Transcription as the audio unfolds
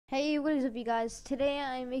Hey, what is up you guys? Today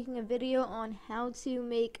I'm making a video on how to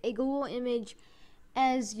make a Google image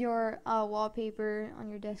as your wallpaper on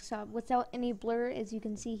your desktop without any blur. As you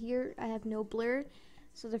can see here, I have no blur.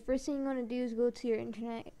 So the first thing you want to do is go to your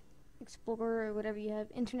Internet Explorer or whatever you have,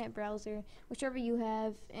 internet browser, whichever you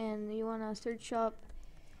have, and you want to search up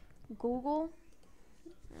Google,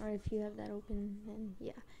 or if you have that open, then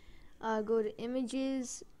yeah. Go to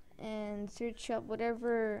images and search up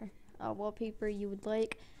whatever wallpaper you would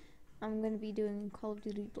like. I'm going to be doing Call of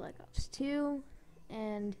Duty Black Ops 2,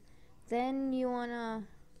 and then you want to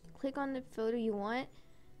click on the photo you want.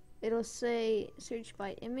 It'll say search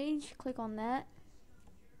by image. Click on that,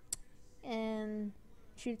 and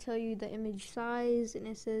it should tell you the image size, and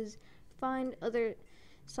it says find other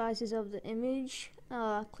sizes of the image.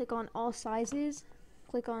 Click on all sizes.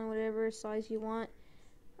 Click on whatever size you want.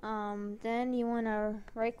 Then you want to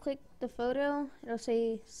right click the photo. It'll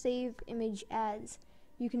say save image as.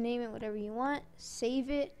 You can name it whatever you want,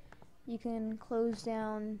 save it. You can close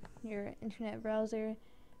down your internet browser,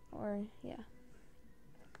 or yeah.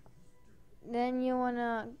 Then you want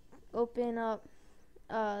to open up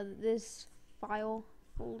this file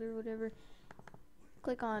folder, whatever.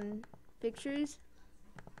 Click on pictures,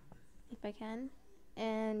 if I can,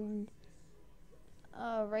 and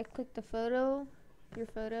right click the photo, your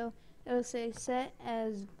photo. It'll say set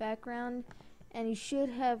as background, and you should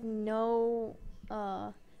have no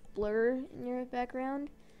blur in your background.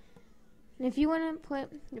 And if you want to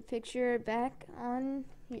put the picture back on,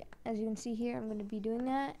 yeah, as you can see here, I'm going to be doing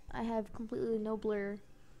that. I have completely no blur.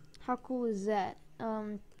 How cool is that?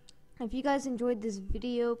 If you guys enjoyed this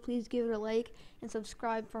video, please give it a like and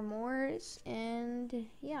subscribe for more. And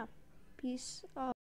yeah, peace out.